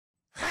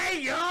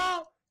Hey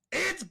y'all,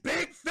 it's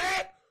Big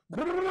Fat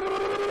Reverend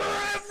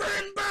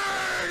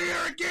Bird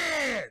here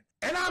again.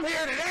 And I'm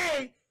here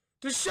today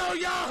to show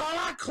y'all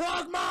how I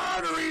clog my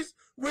arteries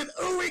with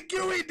ooey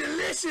gooey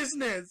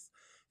deliciousness.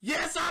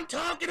 Yes, I'm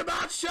talking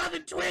about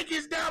shoving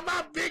Twinkies down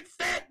my big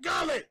fat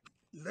gullet.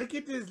 Look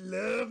at this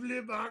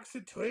lovely box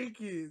of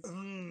Twinkies.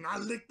 I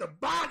licked the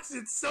box,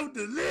 it's so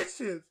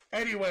delicious.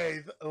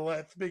 Anyways,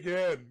 let's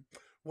begin.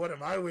 What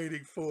am I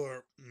waiting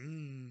for?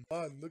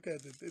 Look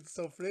at it, it's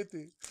so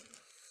pretty.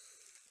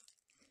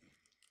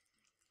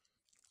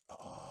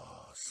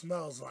 Oh,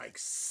 smells like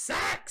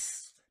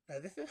sex. Now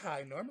this is how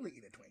I normally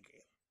eat a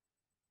Twinkie.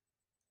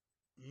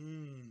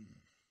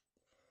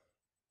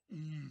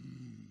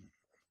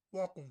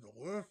 Fucking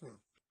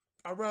delicious.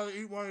 I'd rather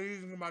eat one of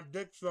these than my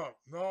dick suck.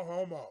 No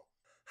homo.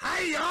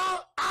 Hey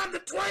y'all, I'm the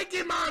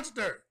Twinkie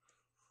monster.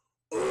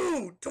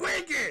 Ooh,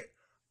 Twinkie.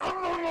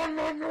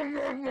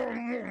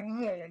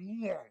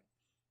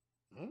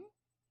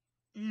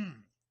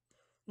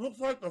 Looks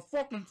like the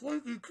fucking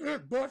Twinkie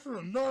kid busted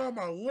a nut on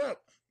my lip.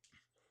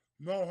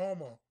 No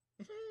homo.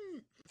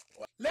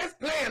 Let's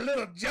play a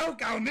little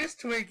joke on this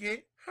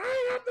Twinkie.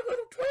 Hi, I'm the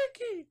little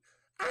Twinkie.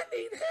 I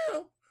need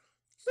help.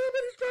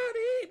 Somebody's trying to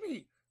eat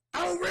me.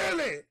 Oh,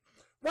 really?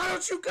 Why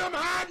don't you come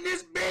hide in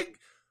this big,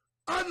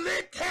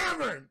 unlit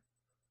cavern?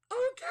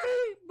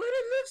 Okay, but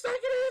it looks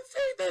like it has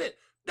teeth in it.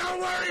 Don't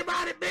worry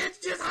about it,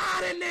 bitch. Just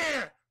hide in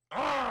there.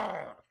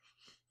 Oh.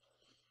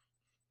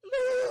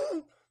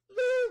 No.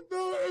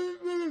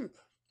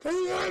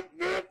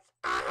 Bitch.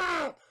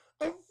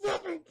 I'm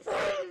fucking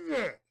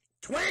crazy.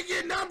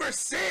 Twinkie number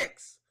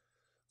 6.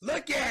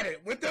 Look at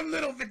it with them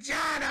little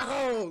vagina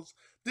holes.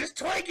 This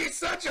Twinkie's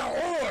such a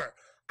whore.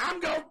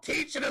 I'm gonna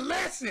teach it a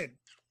lesson.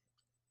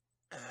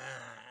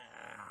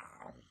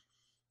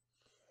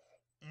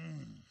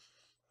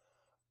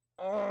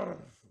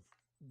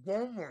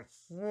 That was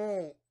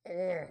so,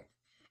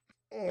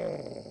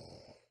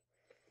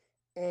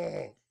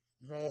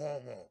 no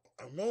homo.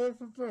 I know what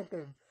you're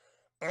thinking.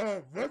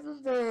 This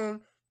is the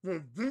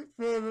deep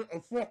favorite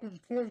of fucking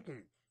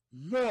Twinkie.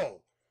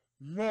 No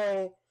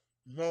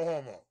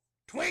homo.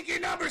 Twinkie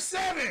number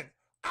 7.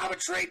 I'ma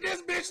treat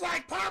this bitch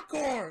like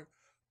popcorn.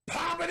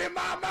 Pop it in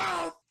my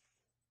mouth.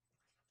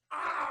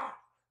 Ah!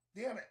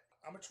 Damn it.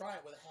 I'ma try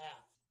it with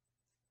half.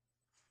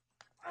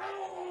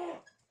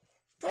 Oh!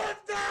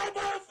 Put down,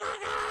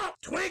 motherfucker!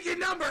 Twinkie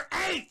number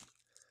 8.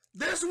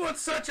 This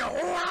one's such a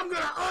whore, I'm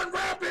gonna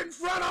unwrap it in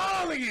front of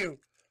all of you.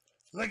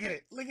 Look at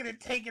it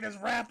taking his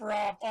wrapper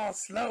off all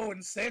slow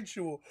and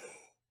sensual.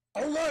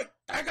 Oh look,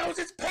 there goes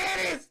his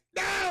panties.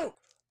 No!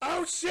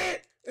 Oh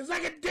shit, it's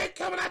like a dick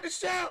coming out the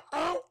shell.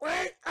 Oh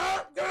wait,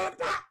 oh, gonna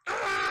pop.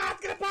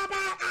 It's gonna pop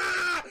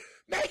out.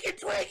 Make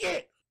it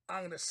Twinkie.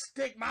 I'm gonna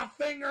stick my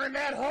finger in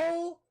that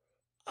hole.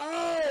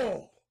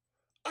 Oh,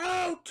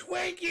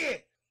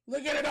 Twinkie.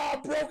 Look at it all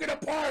broken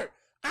apart.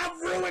 I've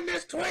ruined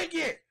this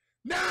Twinkie.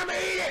 Now I'm gonna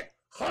eat it.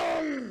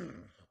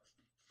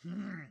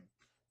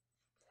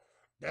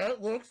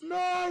 That looks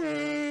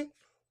naughty.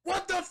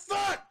 What the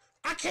fuck?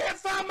 I can't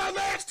find my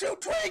last 2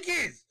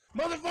 Twinkies.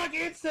 Motherfucker,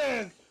 it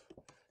says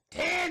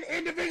 10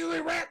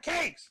 individually wrapped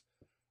cakes.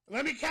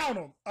 Let me count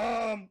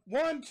them.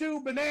 1,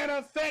 2,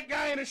 banana, fat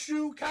guy in a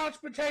shoe, couch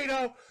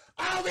potato.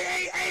 I only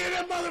ate 8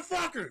 of them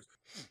motherfuckers.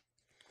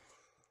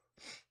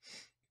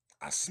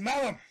 I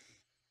smell them.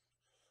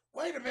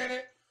 Wait a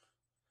minute.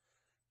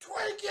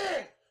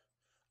 Twinkie!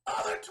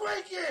 Other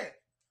Twinkie!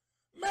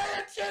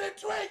 Man-chinted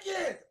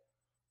Twinkie!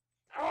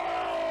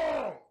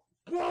 Oh!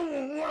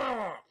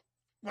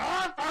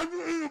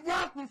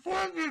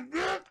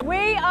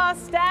 We are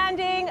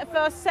standing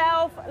for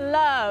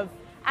self-love.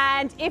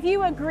 And if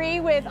you agree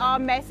with our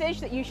message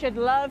that you should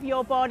love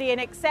your body and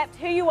accept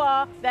who you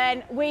are,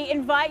 then we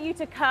invite you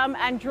to come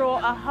and draw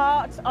a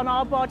heart on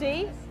our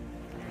body.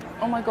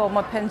 Oh my God,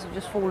 my pens are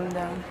just falling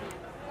down.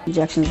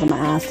 Injections in my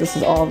ass, this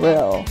is all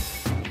real.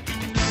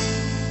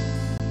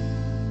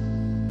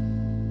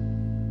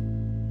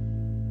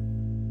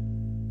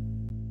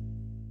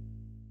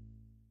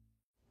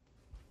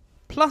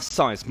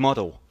 Plus-size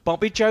model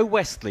Bobby Jo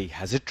Westley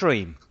has a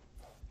dream: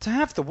 to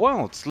have the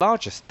world's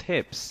largest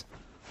hips.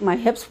 My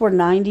hips were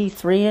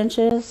 93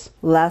 inches.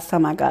 Last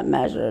time I got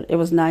measured, it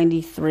was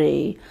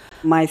 93.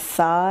 My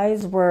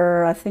thighs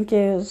were, I think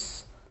it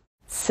was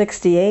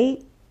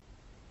 68.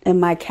 And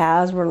my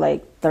calves were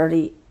like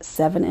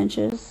 37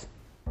 inches.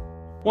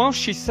 While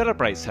she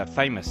celebrates her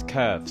famous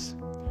curves,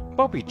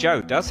 Bobby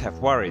Jo does have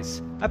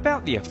worries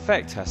about the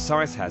effect her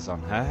size has on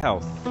her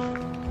health.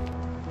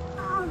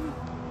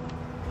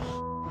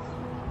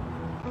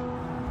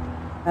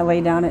 I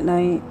lay down at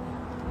night.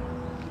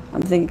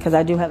 I'm thinking, because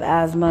I do have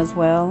asthma as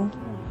well.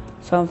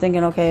 So I'm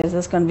thinking, okay, is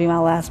this going to be my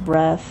last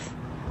breath?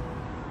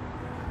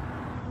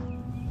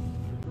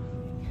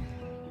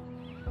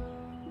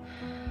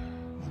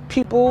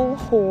 People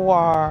who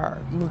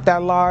are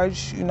that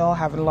large, you know,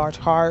 having large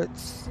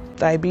hearts,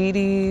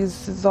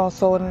 diabetes is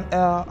also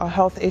a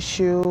health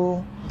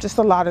issue. Just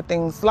a lot of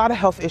things, a lot of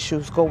health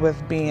issues go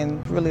with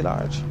being really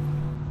large.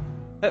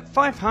 At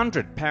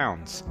 500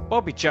 pounds,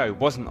 Bobby Jo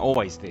wasn't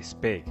always this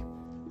big.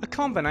 A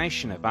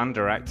combination of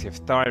underactive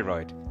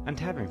thyroid and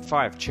having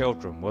 5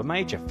 children were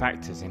major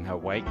factors in her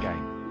weight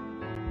gain.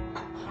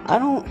 I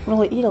don't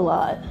really eat a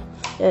lot.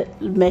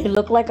 It may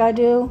look like I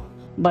do,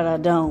 but I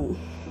don't.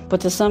 But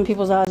to some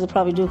people's eyes, it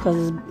probably do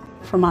because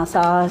it's for my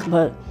size,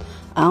 but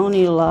I don't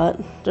eat a lot.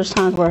 There's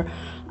times where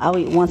I'll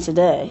eat once a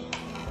day.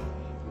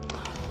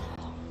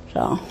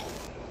 So,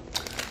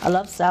 I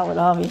love salad,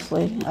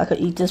 obviously. I could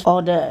eat this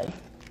all day.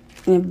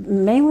 And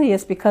mainly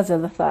it's because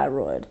of the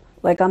thyroid.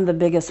 Like, I'm the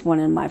biggest one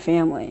in my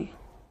family.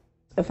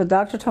 If a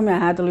doctor told me I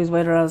had to lose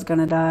weight or I was going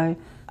to die,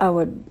 I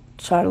would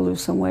try to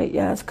lose some weight,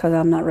 yes, because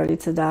I'm not ready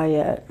to die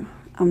yet.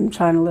 I'm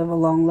trying to live a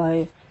long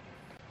life.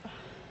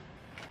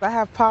 I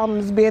have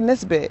problems being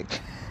this big,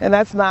 and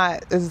that's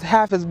not as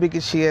half as big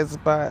as she is,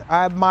 but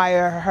I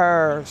admire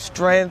her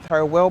strength,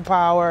 her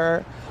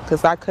willpower,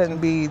 because I couldn't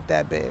be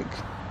that big.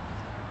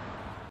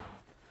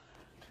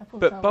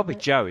 But Bobby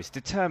Joe is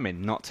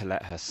determined not to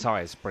let her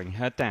size bring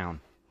her down.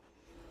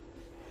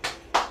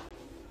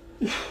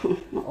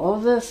 All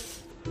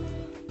this,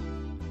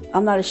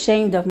 I'm not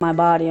ashamed of my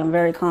body. I'm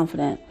very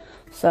confident.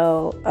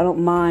 So I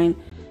don't mind.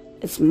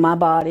 It's my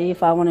body.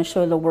 If I want to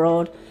show the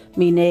world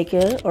me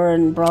naked or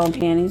in bra and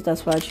panties,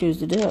 that's what I choose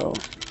to do.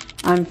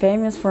 I'm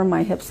famous for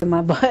my hips and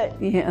my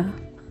butt, yeah.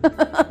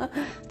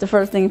 The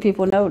first thing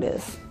people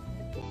notice.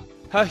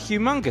 Her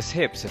humongous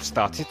hips have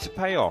started to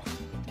pay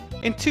off.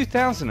 In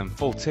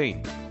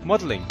 2014,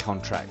 modelling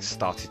contracts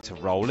started to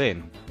roll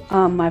in.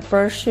 My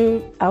first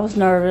shoot, I was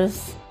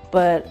nervous,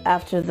 but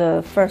after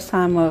the first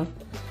time of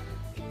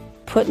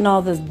putting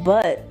all this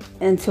butt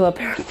into a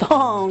pair of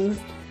thongs,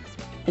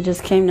 it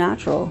just came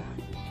natural.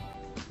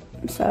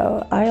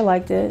 So I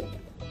liked it.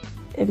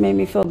 It made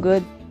me feel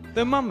good.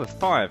 The mum of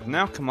 5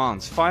 now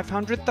commands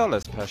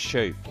 $500 per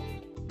shoot.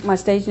 My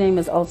stage name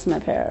is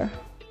Ultimate Pair.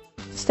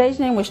 Stage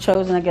name was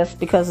chosen, I guess,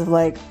 because of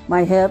like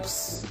my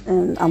hips,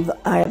 and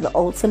I have the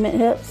ultimate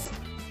hips.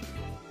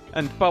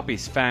 And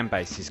Bobby's fan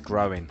base is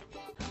growing.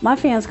 My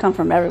fans come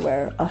from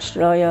everywhere: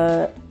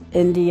 Australia,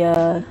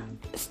 India,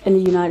 in the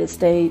United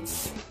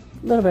States,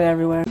 a little bit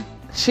everywhere.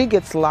 She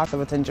gets lots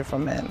of attention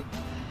from men.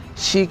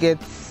 She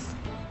gets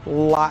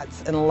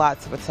lots and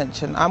lots of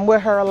attention. I'm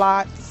with her a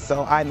lot,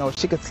 so I know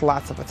she gets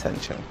lots of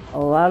attention. A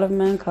lot of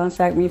men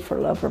contact me for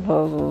love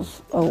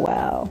proposals. Oh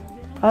wow.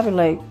 Probably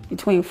like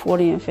between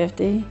 40 and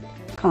 50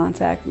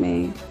 contact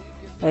me.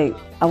 Like,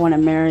 I want to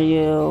marry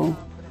you.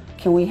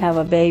 Can we have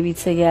a baby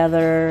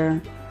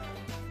together?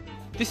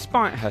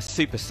 Despite her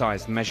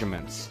supersized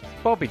measurements,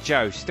 Bobby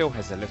Joe still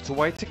has a little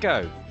way to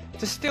go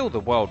to steal the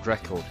world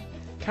record,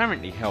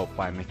 currently held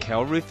by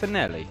Mikel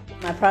Ruffinelli.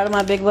 Am I proud of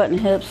my big butt and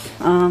hips?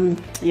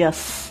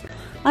 Yes,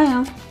 I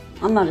am.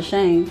 I'm not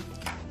ashamed.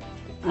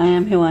 I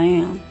am who I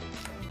am.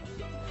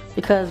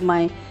 Because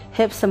my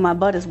hips and my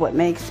butt is what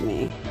makes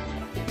me.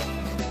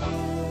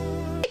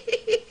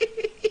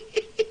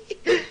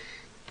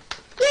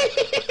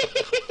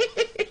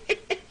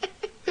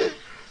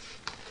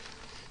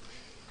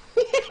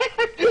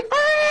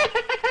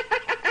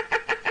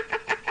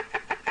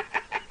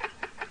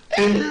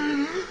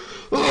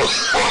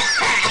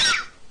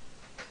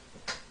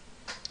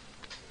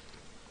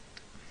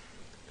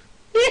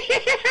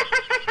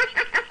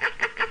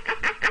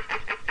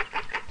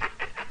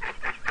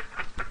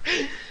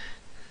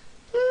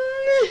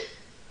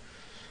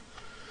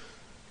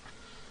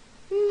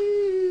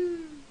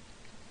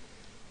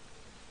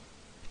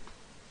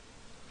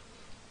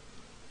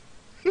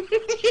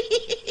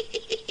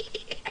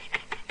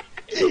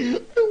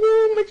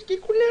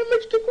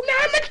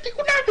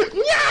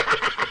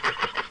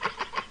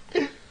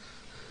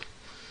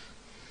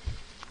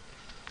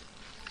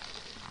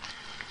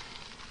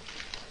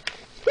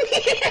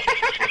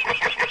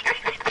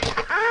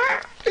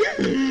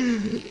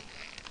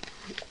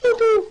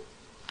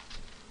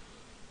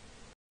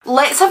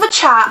 Let's have a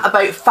chat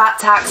about fat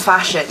tax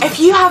fashion. If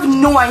you have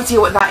no idea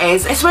what that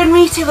is, it's when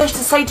retailers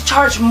decide to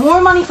charge more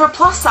money for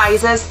plus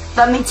sizes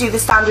than they do the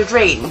standard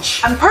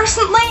range. And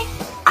personally,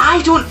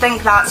 I don't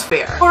think that's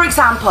fair. For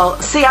example,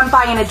 say I'm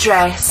buying a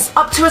dress.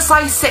 Up to a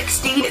size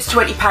 16, it's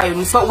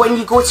 £20, but when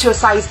you go to a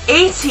size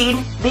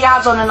 18, they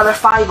add on another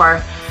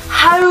 £5.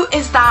 How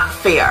is that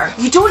fair?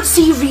 You don't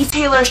see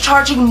retailers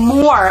charging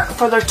more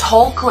for their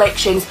tall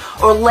collections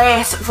or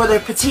less for their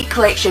petite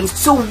collections,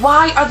 so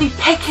why are they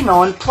picking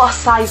on plus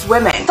size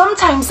women?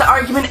 Sometimes the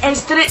argument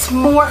is that it's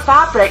more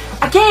fabric.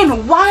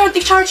 Again, why are they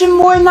charging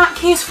more in that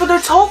case for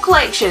their tall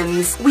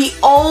collections? We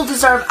all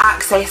deserve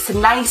access to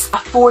nice,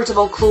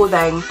 affordable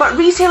clothing, but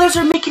retailers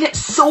are making it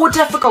so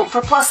difficult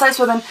for plus size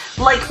women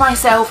like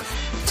myself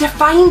to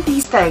find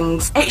these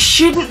things. It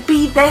shouldn't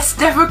be this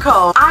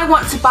difficult. I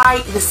want to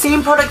buy the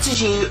same product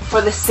as you for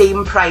the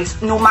same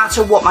price, no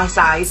matter what my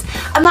size.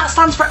 And that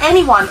stands for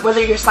anyone, whether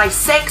you're size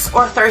 6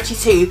 or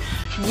 32.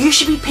 you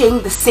should be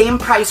paying the same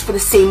price for the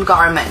same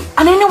garment.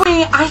 And in a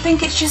way, I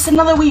think it's just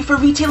another way for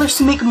retailers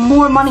to make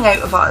more money out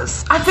of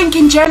us. I think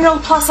in general,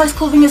 plus size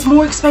clothing is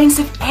more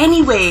expensive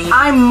anyway.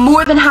 I'm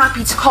more than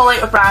happy to call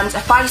out a brand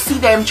if I see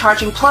them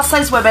charging plus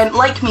size women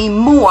like me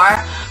more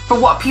for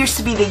what appears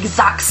to be the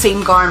exact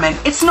same garment.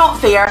 It's not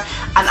fair,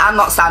 and I'm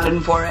not standing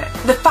for it.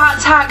 The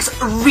fat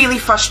tax really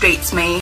frustrates me.